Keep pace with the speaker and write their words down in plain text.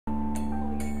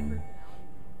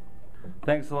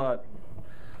Thanks a lot.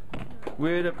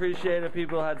 We'd appreciate if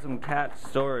people had some cat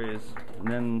stories, and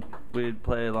then we'd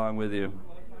play along with you.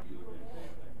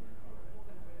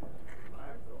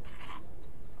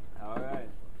 All right.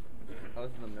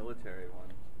 How's the military one?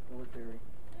 Military.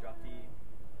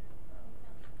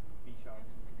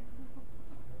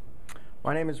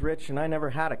 My name is Rich, and I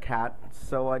never had a cat,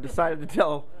 so I decided to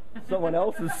tell someone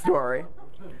else's story.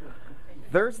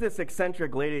 There's this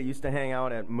eccentric lady that used to hang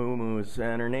out at Moo Moo's,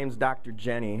 and her name's Dr.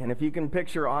 Jenny. And if you can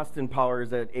picture Austin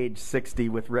Powers at age 60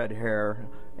 with red hair,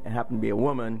 and happen to be a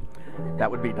woman, that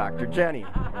would be Dr. Jenny.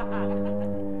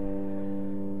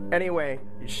 Anyway,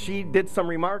 she did some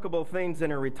remarkable things in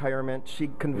her retirement.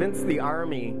 She convinced the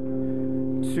Army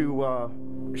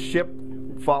to ship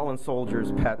fallen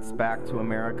soldiers' pets back to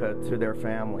America to their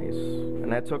families.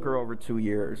 And that took her over 2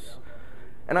 years.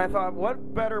 And I thought,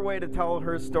 what better way to tell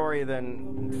her story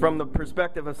than from the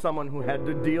perspective of someone who had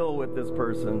to deal with this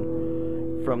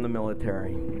person from the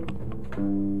military.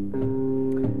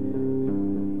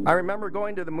 I remember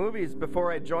going to the movies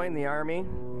before I joined the Army.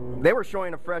 They were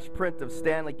showing a fresh print of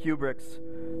Stanley Kubrick's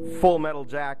Full Metal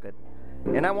Jacket.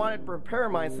 And I wanted to prepare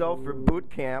myself for boot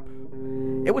camp.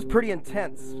 It was pretty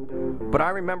intense, but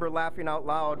I remember laughing out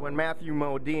loud when Matthew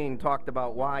Modine talked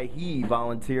about why he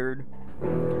volunteered.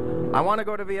 I want to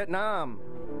go to Vietnam,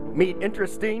 meet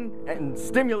interesting and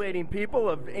stimulating people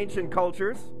of ancient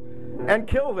cultures, and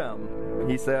kill them,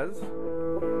 he says.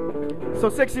 So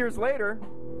 6 years later,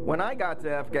 when I got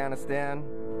to Afghanistan,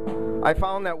 I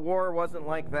found that war wasn't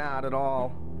like that at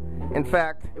all. In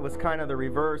fact, it was kind of the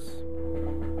reverse.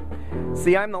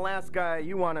 See, I'm the last guy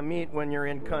you want to meet when you're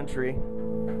in country.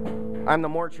 I'm the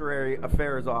mortuary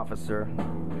affairs officer.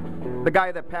 The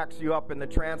guy that packs you up in the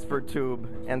transfer tube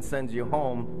and sends you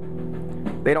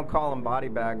home. They don't call them body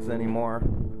bags anymore.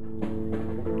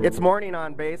 It's morning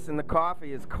on base and the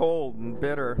coffee is cold and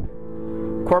bitter.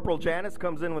 Corporal Janis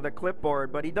comes in with a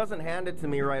clipboard, but he doesn't hand it to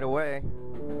me right away.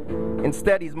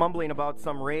 Instead, he's mumbling about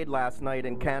some raid last night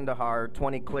in Kandahar,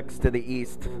 20 clicks to the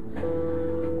east.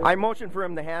 I motion for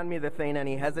him to hand me the thing, and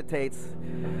he hesitates.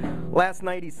 Last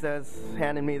night, he says,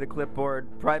 handing me the clipboard,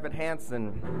 Private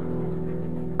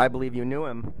Hansen. I believe you knew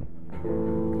him.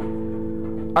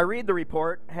 I read the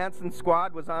report. Hansen's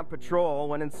squad was on patrol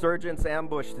when insurgents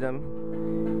ambushed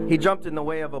him. He jumped in the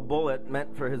way of a bullet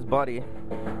meant for his buddy.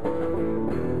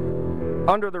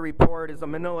 Under the report is a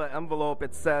manila envelope.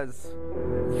 It says,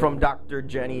 from Dr.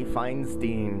 Jenny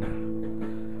Feinstein.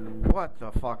 What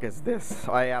the fuck is this?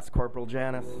 I ask Corporal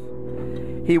Janis.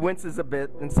 He winces a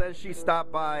bit and says she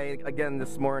stopped by again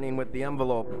this morning with the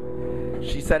envelope.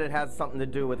 She said it has something to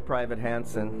do with Private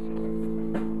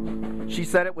Hansen. She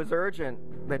said it was urgent,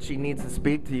 that she needs to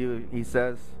speak to you, he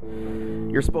says.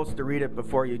 You're supposed to read it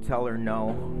before you tell her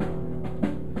no.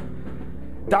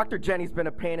 Dr. Jenny's been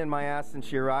a pain in my ass since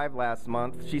she arrived last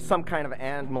month. She's some kind of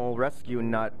animal rescue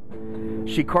nut.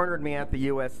 She cornered me at the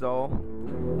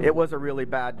USO. It was a really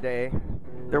bad day.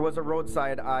 There was a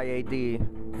roadside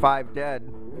IAD, 5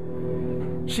 dead.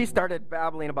 She started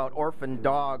babbling about orphan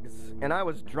dogs, and I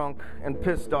was drunk and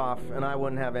pissed off, and I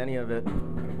wouldn't have any of it.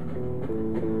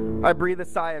 I breathe a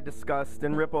sigh of disgust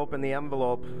and rip open the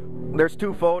envelope. There's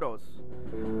 2 photos.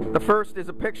 The first is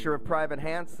a picture of Private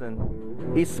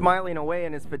Hansen. He's smiling away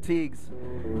in his fatigues,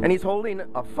 and he's holding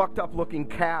a fucked up looking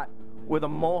cat with a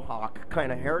mohawk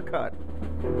kind of haircut.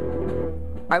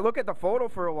 I look at the photo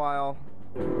for a while.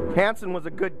 Hansen was a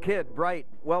good kid, bright,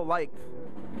 well liked.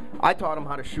 I taught him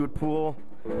how to shoot pool.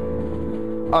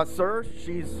 Sir,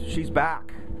 she's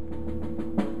back.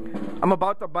 I'm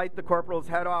about to bite the corporal's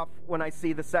head off when I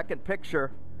see the second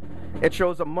picture. It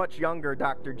shows a much younger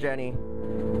Dr. Jenny.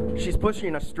 She's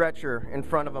pushing a stretcher in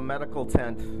front of a medical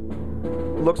tent.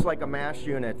 Looks like a MASH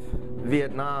unit,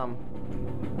 Vietnam.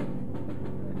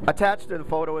 Attached to the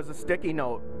photo is a sticky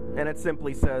note, and it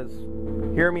simply says,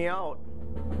 "Hear me out."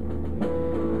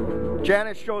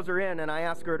 Janice shows her in, and I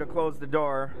ask her to close the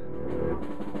door.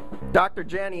 Dr.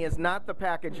 Jenny is not the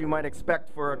package you might expect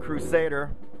for a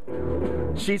crusader.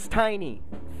 She's tiny,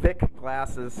 thick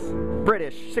glasses,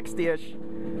 British, 60-ish,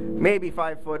 maybe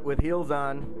 5 foot with heels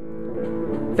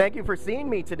on. "Thank you for seeing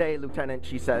me today, Lieutenant,"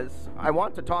 she says. "I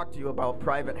want to talk to you about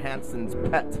Private Hansen's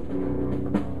pet."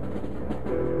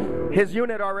 His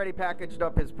unit already packaged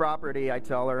up his property, I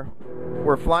tell her.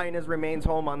 We're flying his remains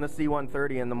home on the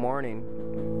C-130 in the morning.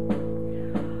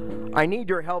 "I need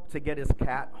your help to get his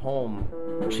cat home,"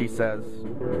 she says.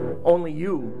 "Only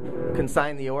you can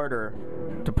sign the order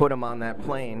to put him on that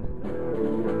plane."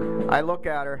 I look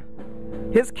at her.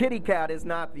 His kitty cat is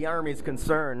not the Army's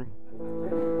concern.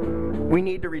 We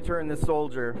need to return this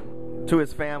soldier to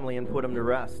his family and put him to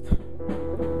rest.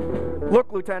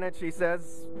 Look, Lieutenant, she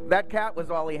says, that cat was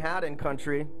all he had in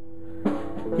country.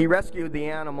 He rescued the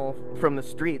animal from the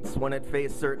streets when it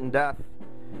faced certain death,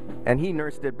 and he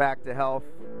nursed it back to health.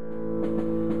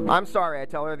 I'm sorry, I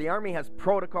tell her, the Army has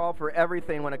protocol for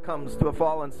everything when it comes to a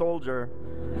fallen soldier.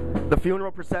 The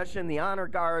funeral procession, the honor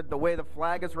guard, the way the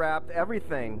flag is wrapped,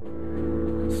 everything.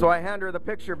 So I hand her the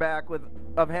picture back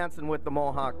of Hanson with the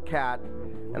Mohawk cat,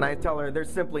 and I tell her there's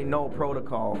simply no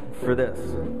protocol for this.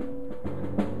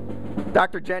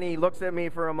 Dr. Jenny looks at me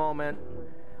for a moment.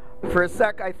 For a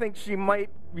sec, I think she might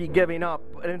be giving up,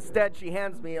 but instead she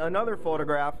hands me another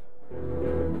photograph.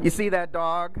 You see that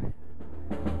dog?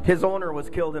 His owner was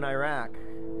killed in Iraq.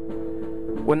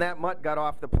 When that mutt got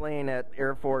off the plane at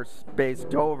Air Force Base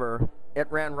Dover, it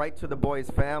ran right to the boy's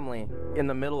family in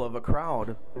the middle of a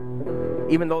crowd,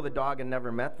 even though the dog had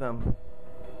never met them.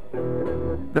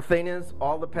 The thing is,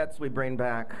 all the pets we bring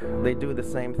back, they do the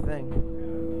same thing.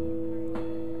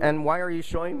 And why are you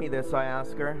showing me this, I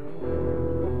ask her.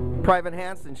 Private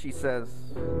Hanson, she says,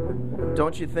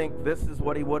 don't you think this is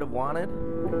what he would have wanted?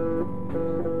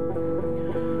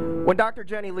 When Dr.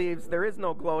 Jenny leaves, there is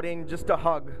no gloating, just a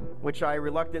hug, which I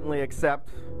reluctantly accept.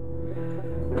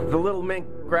 The little mink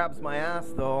grabs my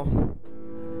ass, though.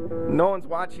 No one's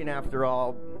watching after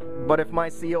all, but if my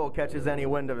CO catches any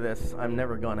wind of this, I'm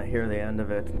never gonna hear the end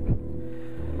of it.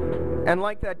 And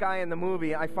like that guy in the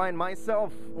movie, I find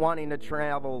myself wanting to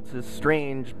travel to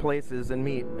strange places and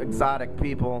meet exotic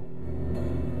people.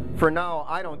 For now,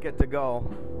 I don't get to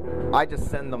go. I just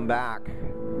send them back.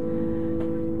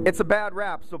 It's a bad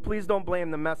rap, so please don't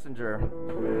blame the messenger.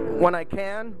 When I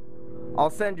can, I'll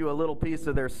send you a little piece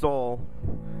of their soul,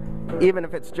 even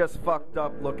if it's just fucked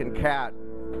up looking cat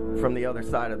from the other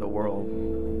side of the world.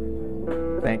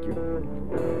 Thank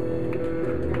you.